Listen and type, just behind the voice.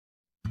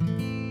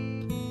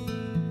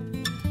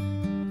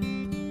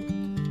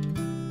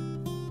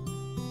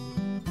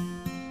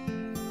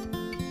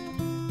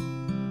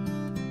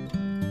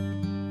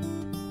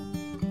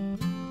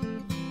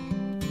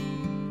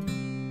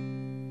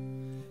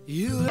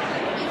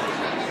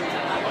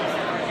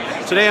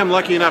Today I'm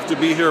lucky enough to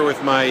be here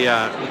with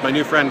my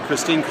new friend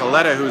Christine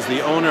Coletta, who's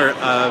the owner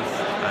of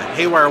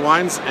Haywire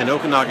Wines and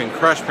Okanagan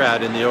Crush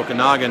Pad in the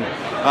Okanagan.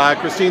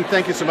 Christine,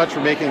 thank you so much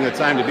for making the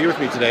time to be with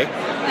me today.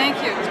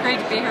 Thank you. It's great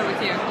to be here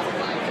with you.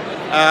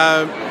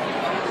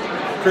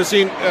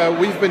 Christine,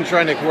 we've been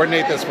trying to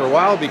coordinate this for a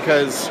while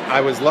because I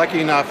was lucky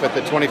enough at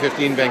the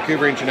 2015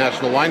 Vancouver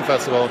International Wine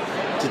Festival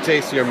to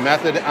taste your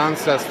Method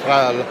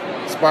Ancestral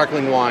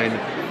sparkling wine.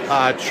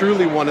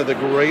 Truly one of the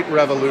great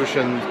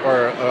revelations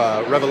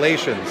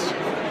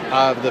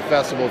of the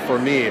festival for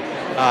me.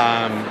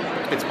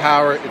 Its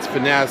power, its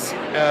finesse,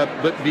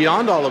 but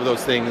beyond all of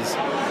those things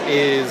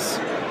is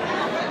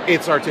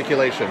its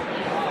articulation.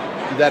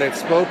 That it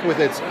spoke with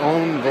its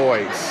own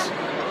voice,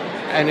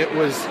 and it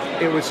was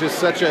just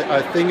such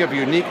a thing of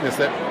uniqueness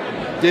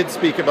that did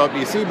speak about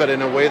BC, but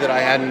in a way that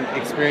I hadn't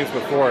experienced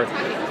before.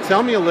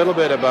 Tell me a little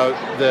bit about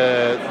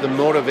the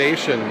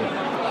motivation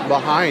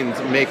behind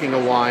making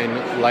a wine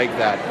like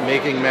that,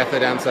 making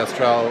Method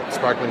Ancestral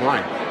sparkling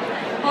wine.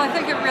 Well, I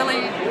think it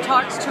really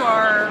talks to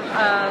our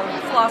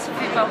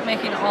philosophy about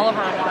making all of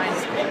our wines.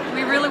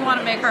 We really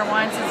want to make our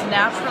wines as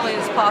naturally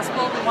as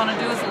possible. We want to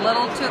do as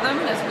little to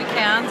them as we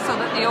can so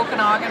that the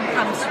Okanagan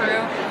comes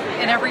through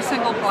in every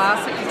single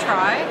glass that you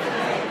try.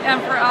 And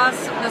for us,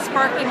 the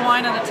sparkling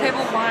wine and the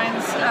table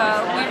wines,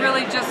 we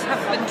really just have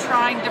been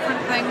trying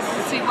different things to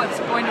see what's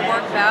going to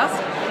work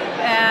best.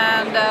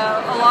 And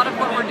a lot of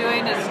what we're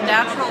doing is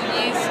natural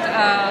yeast,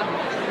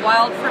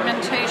 wild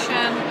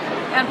fermentation,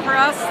 and for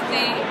us,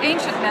 the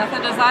ancient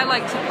method, as I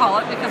like to call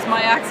it, because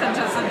my accent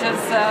isn't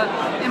as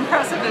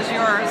impressive as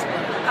yours,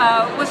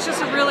 was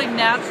just a really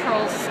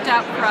natural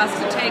step for us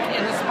to take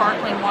in the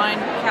sparkling wine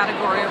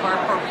category of our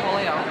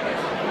portfolio.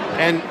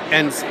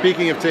 And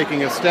speaking of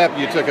taking a step,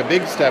 you took a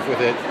big step with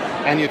it,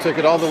 and you took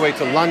it all the way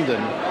to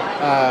London.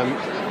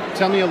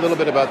 Tell me a little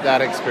bit about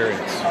that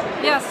experience.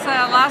 Yes,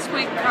 last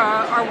week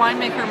our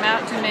winemaker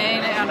Matt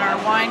Dumaine and our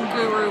wine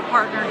guru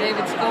partner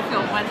David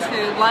Schofield went to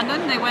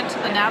London. They went to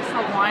the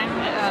Natural Wine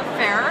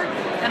Fair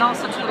and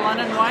also to the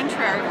London Wine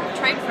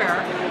Trade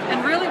Fair.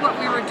 And really what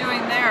we were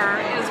doing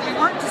there is we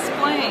weren't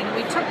displaying.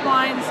 We took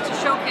wines to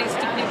showcase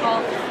to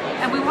people,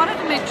 and we wanted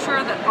to make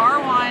sure that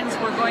our wines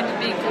were going to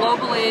be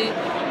globally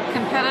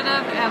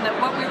competitive and that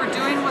what we were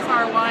doing with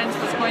our wines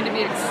was going to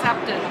be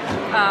accepted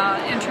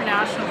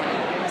internationally.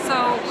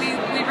 So we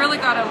really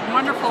got a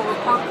wonderful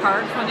report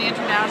card from the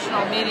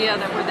international media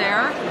that were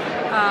there,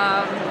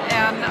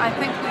 and I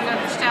think we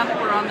understand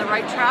that we're on the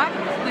right track.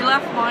 We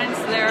left wines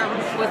there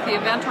with the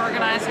event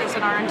organizers,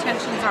 and our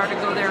intentions are to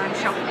go there and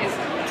showcase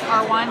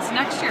our wines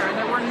next year. And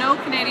there were no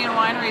Canadian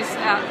wineries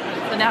at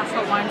the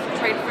Natural Wine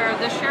Trade Fair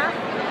this year,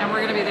 and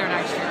we're going to be there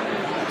next year.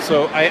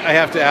 So I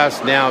have to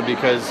ask now,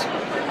 because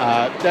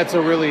that's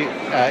a really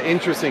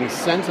interesting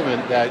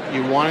sentiment that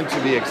you wanted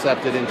to be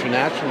accepted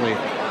internationally.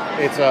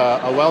 It's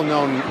a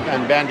well-known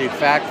and bandied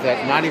fact that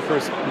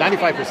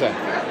 95%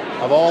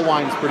 of all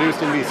wines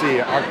produced in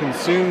BC are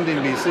consumed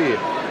in BC.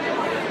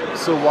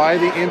 So why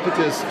the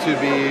impetus to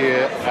be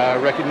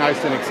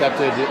recognized and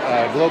accepted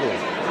globally?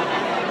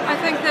 I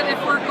think that if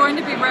we're going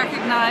to be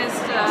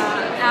recognized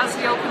as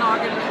the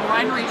Okanagan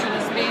wine region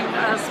as being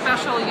a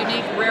special,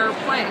 unique, rare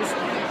place,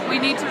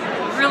 we need to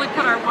really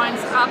put our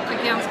wines up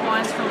against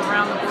wines from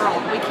around the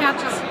world. We can't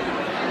just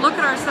look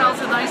at ourselves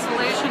in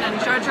isolation and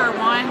judge our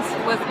wines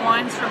with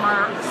wines from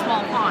our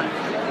small pond.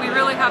 We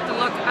really have to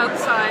look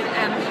outside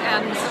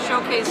and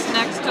showcase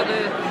next to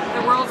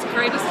the world's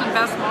greatest and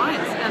best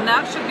wines, and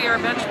that should be our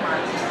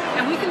benchmark.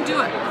 And we can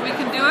do it. We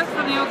can do it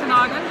from the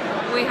Okanagan.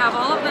 We have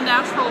all of the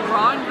natural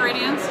raw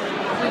ingredients.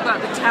 We've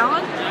got the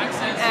talent,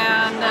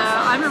 and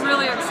I'm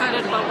really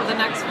excited about what the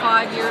next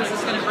 5 years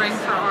is going to bring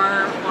for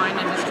our wine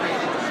industry.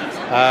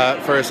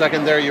 For a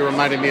second there, you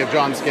reminded me of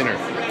John Skinner,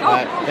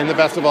 in the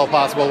best of all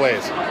possible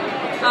ways.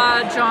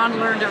 John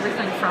learned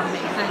everything from me.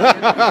 Thank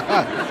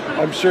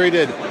you. I'm sure he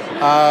did.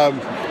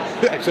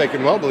 Actually, I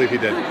can well believe he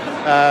did.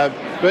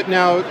 But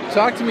now,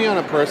 talk to me on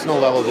a personal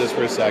level just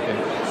for a second.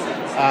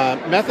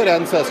 Method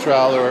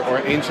Ancestral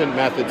or Ancient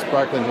Method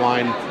sparkling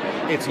wine,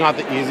 it's not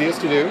the easiest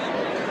to do.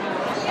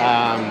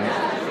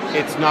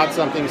 It's not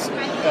something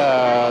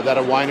that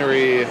a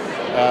winery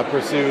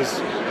pursues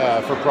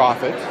for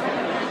profit.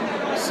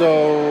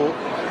 So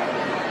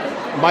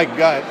my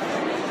gut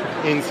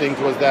instinct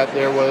was that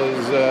there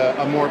was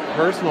a more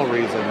personal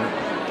reason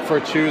for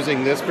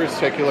choosing this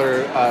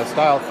particular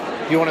style.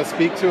 Do you want to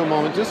speak to a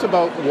moment just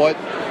about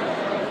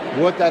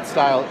what that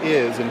style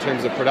is in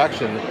terms of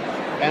production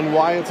and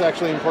why it's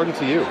actually important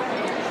to you?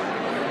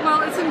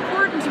 Well, it's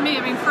important to me.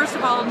 I mean, first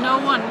of all, no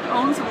one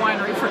owns a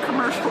winery for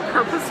commercial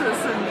purposes,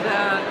 and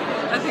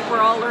I think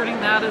we're all learning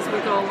that as we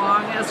go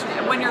along.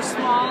 When you're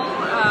small,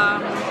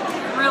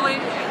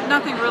 really,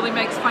 nothing really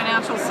makes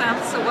financial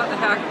sense, so what the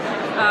heck,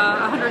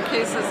 100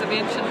 cases of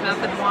Ancient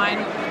Method wine,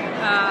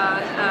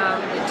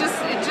 it just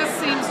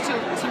seems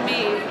to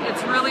me,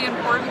 it's really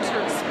important to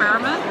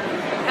experiment,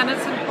 and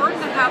it's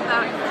important to have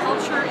that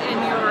culture in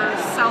your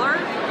cellar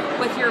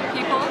with your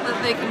people, that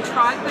they can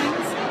try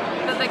things,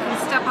 that they can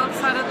step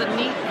outside of the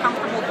neat,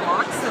 comfortable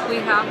box that we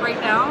have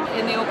right now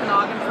in the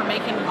Okanagan for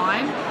making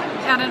wine.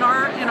 And in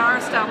our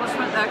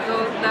establishment,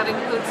 that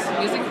includes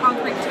using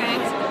concrete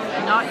tanks,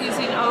 not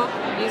using oak,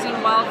 using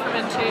wild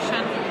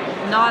fermentation,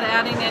 not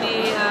adding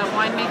any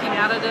winemaking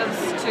additives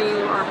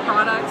to our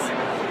products,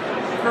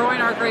 growing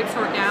our grapes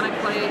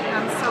organically.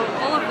 And so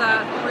all of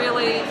that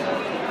really,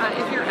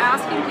 if you're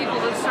asking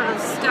people to sort of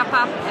step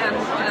up and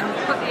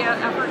put the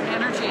effort and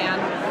energy in,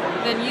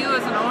 then you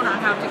as an owner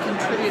have to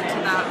contribute to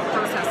that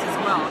process as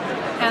well.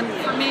 And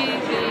for me,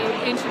 the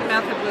ancient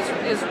method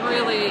is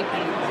really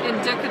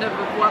indicative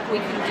of what we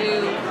can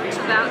do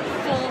to that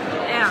full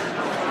end.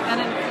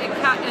 And it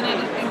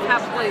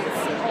encapsulates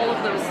all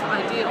of those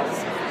ideals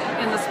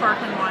in the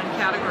sparkling wine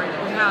category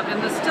that we have.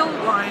 In the distilled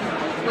wine,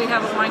 we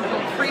have a wine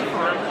called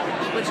Freeform,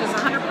 which is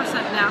 100%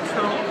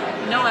 natural,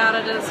 no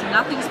additives,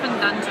 nothing's been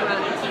done to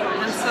it.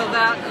 And so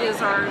that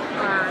is our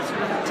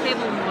sort of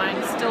table wine,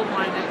 still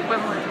wine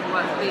equivalent of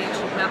what the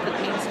ancient method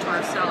means to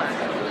our cellar.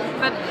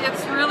 But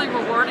it's really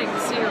rewarding to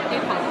see your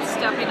people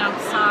stepping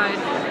outside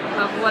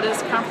of what is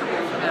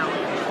comfortable for them.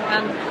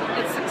 And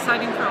it's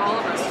exciting for all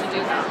of us to do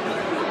that.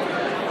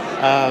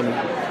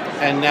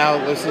 And now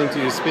listening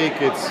to you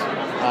speak, it's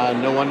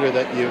no wonder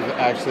that you've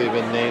actually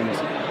been named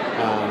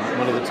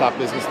one of the top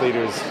business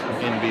leaders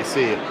in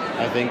BC.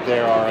 I think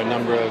there are a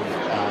number of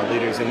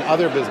leaders in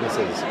other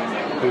businesses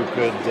who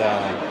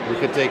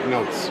could take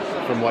notes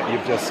from what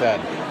you've just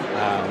said,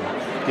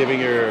 giving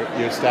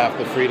your staff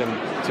the freedom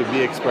to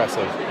be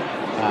expressive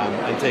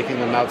and taking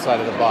them outside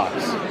of the box.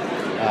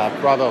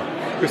 Bravo.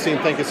 Christine,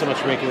 thank you so much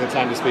for making the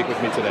time to speak with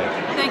me today.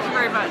 Thank you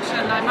very much.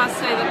 And I must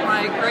say that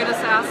my greatest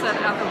asset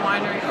at the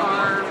winery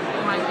are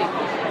my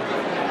people.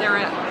 They're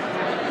it.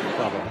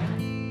 Bravo.